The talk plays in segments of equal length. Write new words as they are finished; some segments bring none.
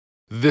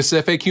This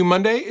FAQ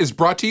Monday is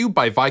brought to you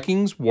by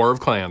Vikings War of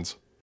Clans.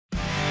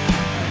 Well,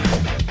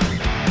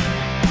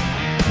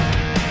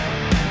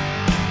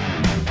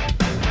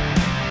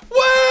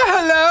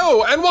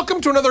 hello, and welcome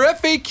to another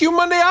FAQ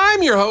Monday.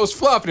 I'm your host,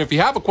 Fluff, and if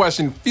you have a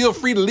question, feel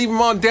free to leave them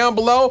on down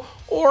below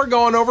or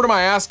go on over to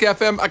my Ask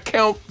FM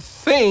account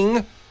thing,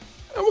 and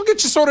we'll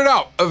get you sorted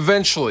out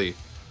eventually.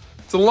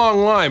 It's a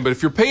long line, but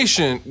if you're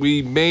patient,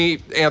 we may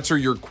answer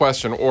your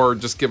question or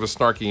just give a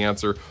snarky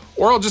answer,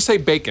 or I'll just say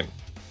bacon.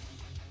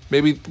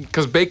 Maybe,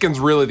 because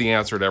bacon's really the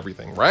answer to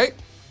everything, right?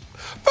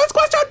 First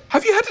question,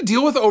 have you had to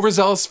deal with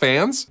overzealous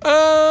fans?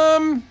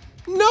 No,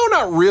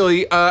 not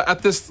really.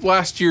 At this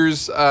last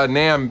year's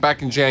NAMM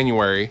back in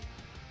January,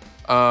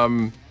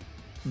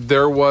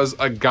 there was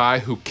a guy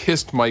who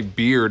kissed my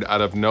beard out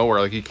of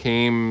nowhere. Like he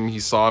came, he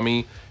saw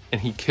me, and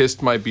he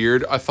kissed my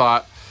beard. I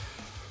thought,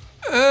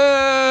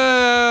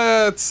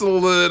 it's a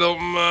little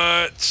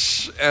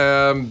much.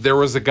 There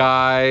was a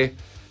guy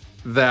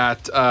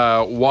that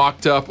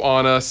walked up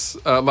on us,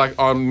 like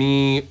on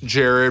me,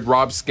 Jared,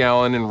 Rob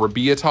Scallon, and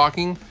Rabia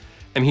talking,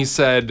 and he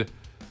said,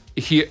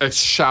 he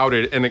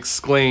shouted and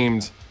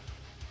exclaimed,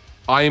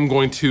 "I am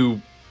going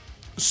to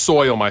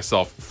soil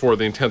myself," for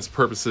the intents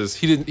purposes.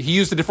 He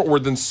used a different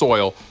word than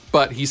soil,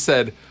 but he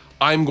said,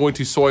 "I'm going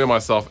to soil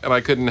myself," and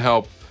I couldn't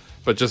help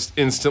but just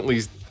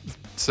instantly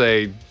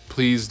say,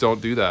 please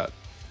don't do that.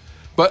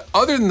 But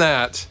other than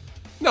that,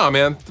 no,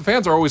 man, the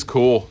fans are always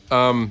cool.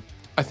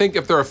 I think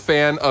if they're a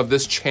fan of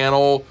this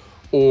channel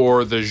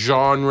or the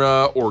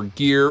genre or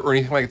gear or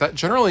anything like that,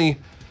 generally,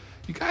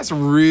 you guys are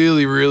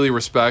really, really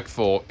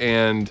respectful,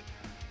 and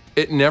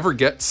it never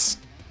gets,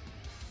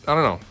 I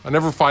don't know, I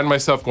never find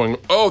myself going,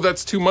 oh,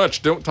 that's too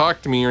much, don't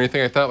talk to me or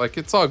anything like that. Like,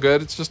 it's all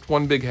good. It's just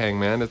one big hang,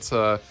 man. It's,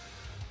 we're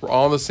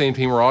all on the same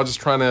team. We're all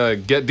just trying to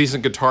get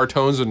decent guitar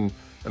tones and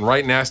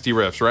write nasty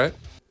riffs, right?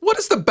 What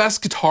is the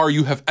best guitar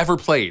you have ever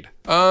played?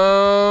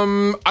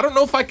 I don't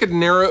know if I could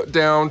narrow it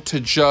down to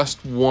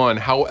just one.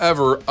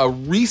 However, a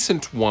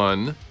recent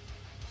one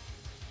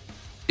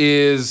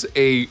is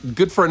a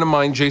good friend of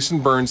mine, Jason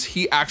Burns.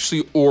 He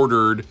actually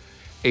ordered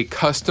a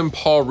custom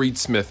Paul Reed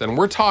Smith, and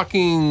we're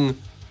talking,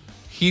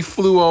 he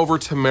flew over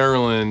to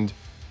Maryland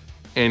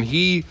and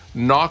he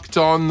knocked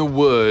on the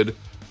wood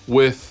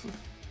with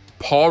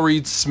Paul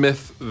Reed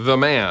Smith, the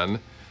man,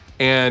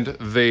 and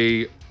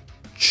they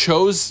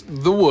chose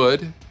the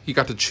wood. He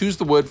got to choose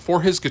the wood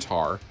for his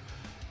guitar.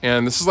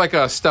 And this is like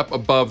a step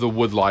above the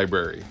wood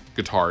library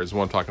guitar is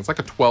what I'm talking. It's like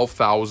a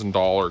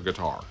 $12,000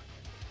 guitar.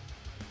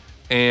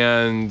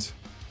 And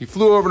he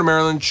flew over to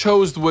Maryland,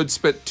 chose the wood,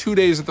 spent 2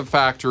 days at the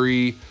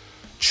factory,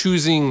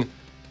 choosing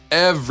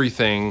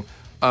everything.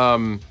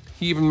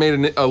 He even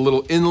made a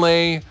little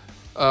inlay,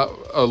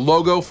 a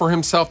logo for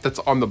himself that's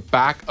on the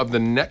back of the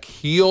neck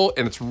heel,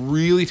 and it's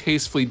really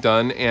tastefully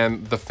done.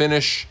 And the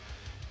finish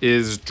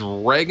is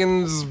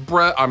Dragon's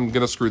Breath. I'm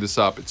gonna screw this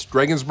up. It's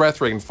Dragon's Breath,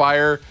 Dragon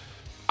Fire.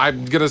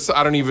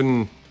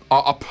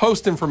 I'll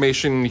post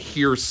information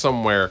here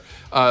somewhere.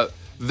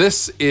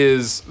 This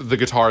is the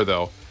guitar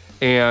though.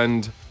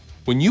 And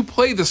when you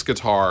play this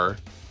guitar,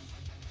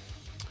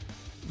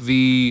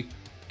 the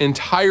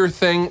entire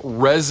thing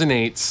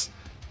resonates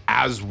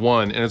as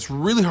one. And it's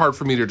really hard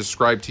for me to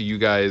describe to you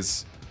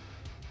guys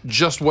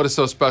just what is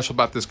so special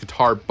about this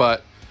guitar,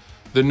 but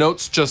the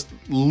notes just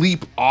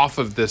leap off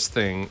of this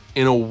thing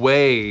in a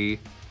way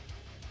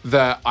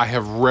that I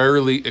have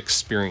rarely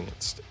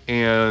experienced.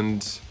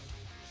 And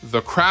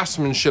the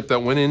craftsmanship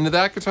that went into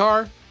that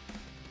guitar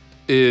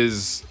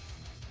is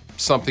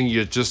something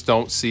you just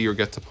don't see or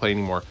get to play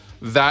anymore.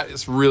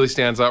 That really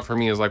stands out for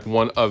me as like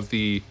one of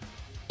the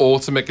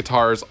ultimate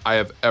guitars I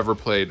have ever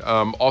played.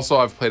 Also,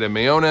 I've played a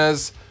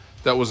Mayonnaise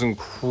that was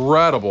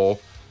incredible.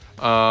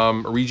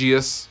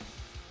 Regius.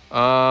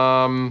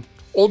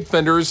 Old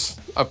Fenders.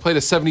 I've played a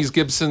 70s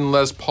Gibson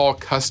Les Paul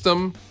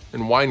Custom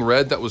in wine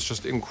red that was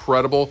just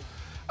incredible.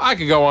 I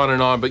could go on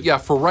and on, but yeah,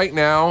 for right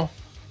now,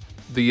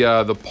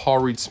 the Paul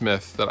Reed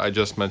Smith that I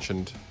just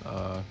mentioned,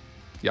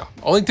 yeah,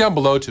 I'll link down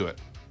below to it.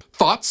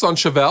 Thoughts on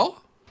Chevelle?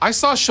 I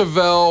saw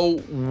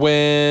Chevelle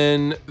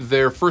when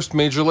their first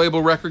major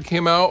label record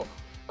came out,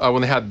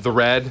 when they had The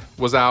Red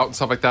was out and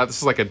stuff like that. This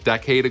is like a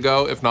decade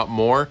ago, if not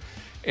more.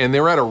 And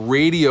they were at a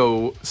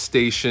radio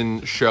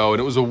station show, and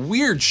it was a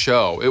weird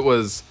show. It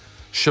was,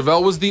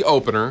 Chevelle was the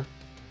opener,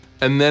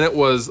 and then it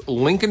was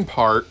Linkin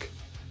Park,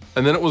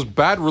 and then it was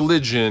Bad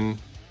Religion,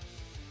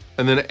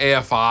 and then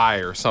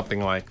AFI or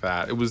something like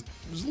that. It was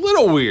a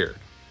little weird.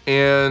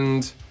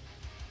 And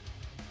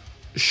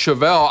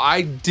Chevelle,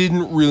 I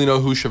didn't really know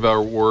who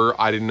Chevelle were.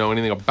 I didn't know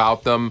anything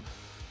about them.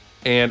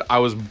 And I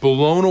was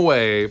blown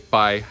away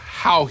by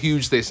how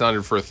huge they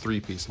sounded for a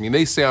three-piece. I mean,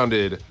 they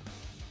sounded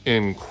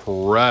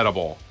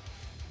incredible.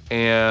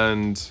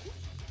 And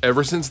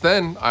ever since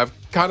then, I've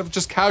kind of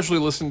just casually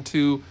listened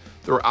to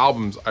their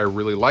albums. I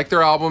really like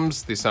their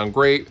albums. They sound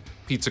great.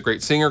 Pete's a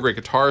great singer, great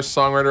guitarist,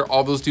 songwriter.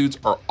 All those dudes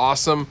are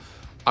awesome.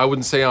 I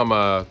wouldn't say I'm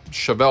a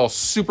Chevelle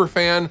super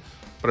fan,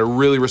 but I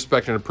really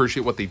respect and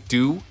appreciate what they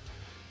do.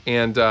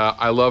 And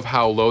I love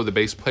how low the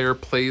bass player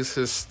plays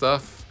his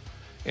stuff.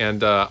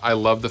 And I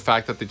love the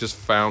fact that they just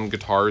found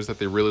guitars that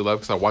they really love,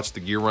 because I watched the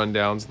gear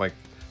rundowns, like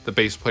the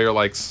bass player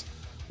likes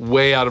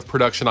way out of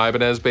production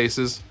Ibanez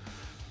basses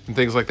and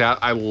things like that.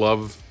 I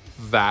love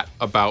that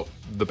about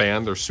the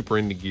band. They're super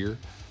into gear.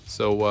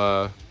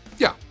 So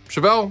yeah,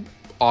 Chevelle,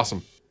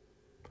 awesome.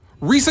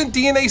 Recent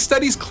DNA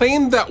studies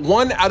claim that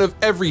 1 out of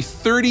every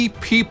 30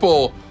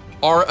 people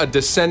are a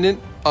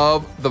descendant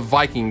of the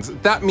Vikings.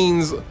 That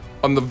means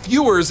on the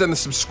viewers and the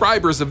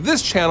subscribers of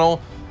this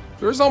channel,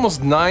 there's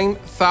almost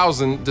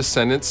 9,000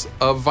 descendants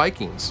of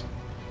Vikings.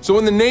 So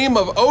in the name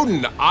of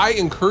Odin, I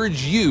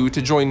encourage you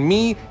to join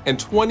me and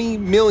 20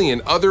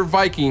 million other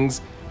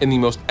Vikings in the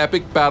most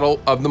epic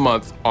battle of the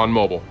month on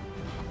mobile.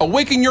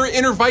 Awaken your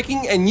inner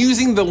Viking, and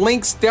using the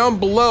links down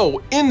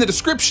below in the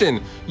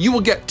description, you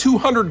will get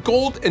 200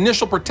 gold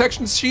initial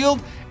protection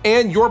shield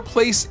and your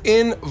place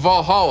in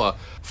Valhalla.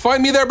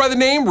 Find me there by the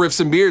name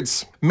Riffs and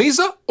Beards.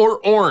 Mesa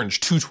or Orange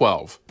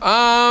 212?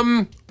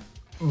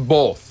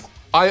 Both.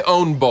 I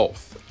own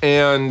both.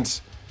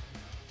 And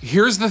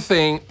here's the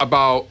thing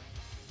about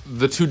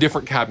the two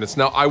different cabinets.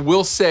 Now, I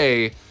will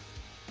say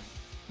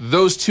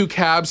those two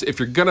cabs, if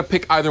you're gonna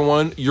pick either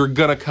one, you're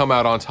gonna come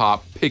out on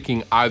top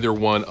picking either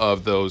one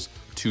of those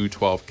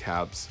 212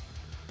 cabs.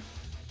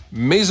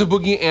 Mesa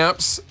Boogie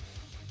amps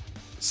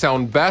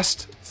sound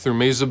best through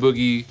Mesa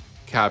Boogie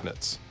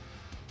cabinets.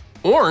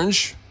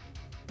 Orange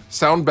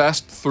sound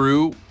best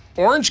through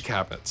Orange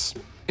cabinets,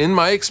 in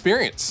my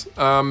experience.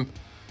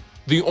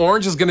 The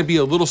Orange is gonna be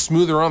a little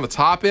smoother on the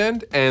top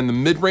end, and the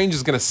mid-range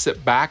is gonna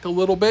sit back a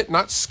little bit,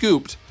 not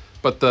scooped,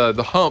 but the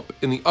hump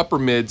in the upper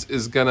mids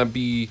is gonna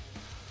be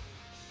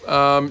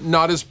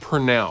not as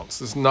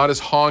pronounced. It's not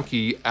as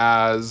honky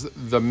as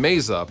the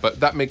Mesa, but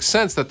that makes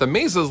sense that the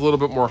Mesa is a little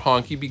bit more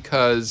honky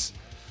because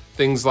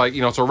things like,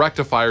 you know, it's a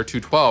rectifier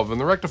 212,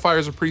 and the rectifier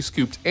is a pretty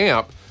scooped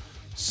amp,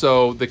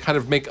 so they kind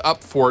of make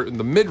up for it in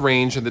the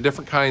mid-range and the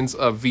different kinds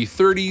of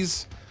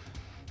V30s.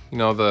 You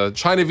know, the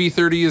China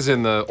V30 is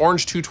in the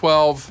Orange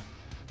 212.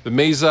 The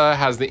Mesa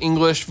has the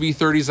English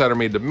V30s that are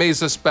made to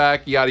Mesa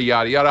spec, yada,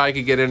 yada, yada. I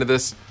could get into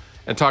this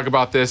and talk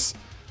about this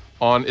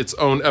on its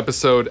own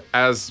episode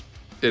as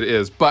it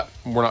is, but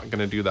we're not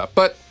gonna do that.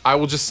 But I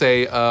will just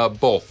say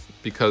both,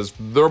 because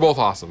they're both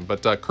awesome.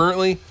 But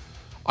currently,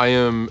 I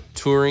am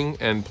touring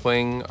and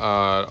playing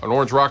an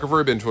Orange rock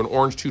reverb into an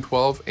Orange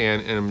 212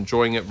 and am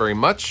enjoying it very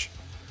much.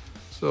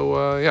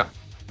 So yeah,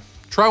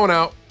 try one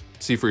out,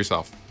 see for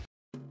yourself.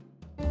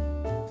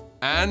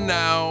 And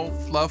now,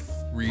 Fluff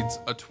reads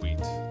a tweet.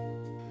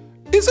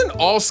 Isn't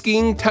all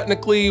skiing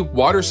technically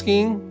water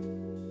skiing?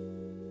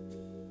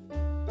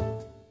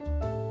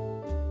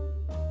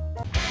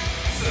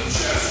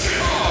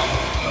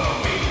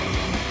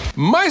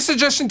 My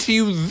suggestion to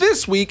you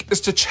this week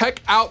is to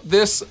check out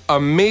this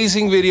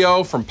amazing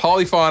video from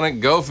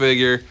Polyphonic, go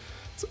figure.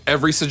 It's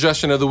every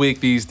suggestion of the week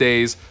these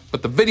days,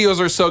 but the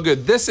videos are so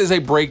good. This is a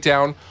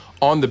breakdown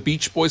on the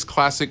Beach Boys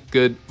classic,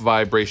 Good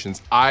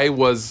Vibrations. I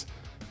was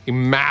a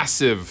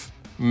massive,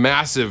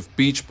 massive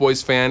Beach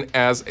Boys fan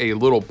as a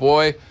little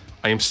boy.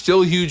 I am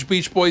still a huge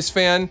Beach Boys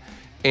fan,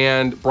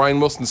 and Brian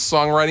Wilson's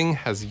songwriting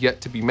has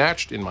yet to be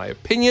matched, in my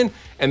opinion.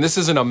 And this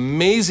is an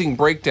amazing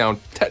breakdown,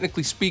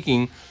 technically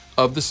speaking,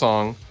 of the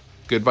song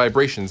Good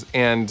Vibrations.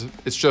 And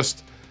it's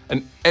just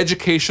an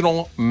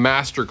educational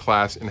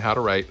masterclass in how to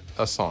write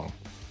a song.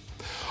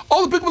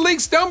 All the Pigma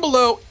links down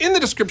below in the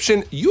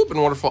description. You have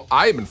been wonderful.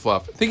 I have been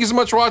Fluff. Thank you so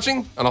much for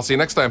watching, and I'll see you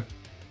next time.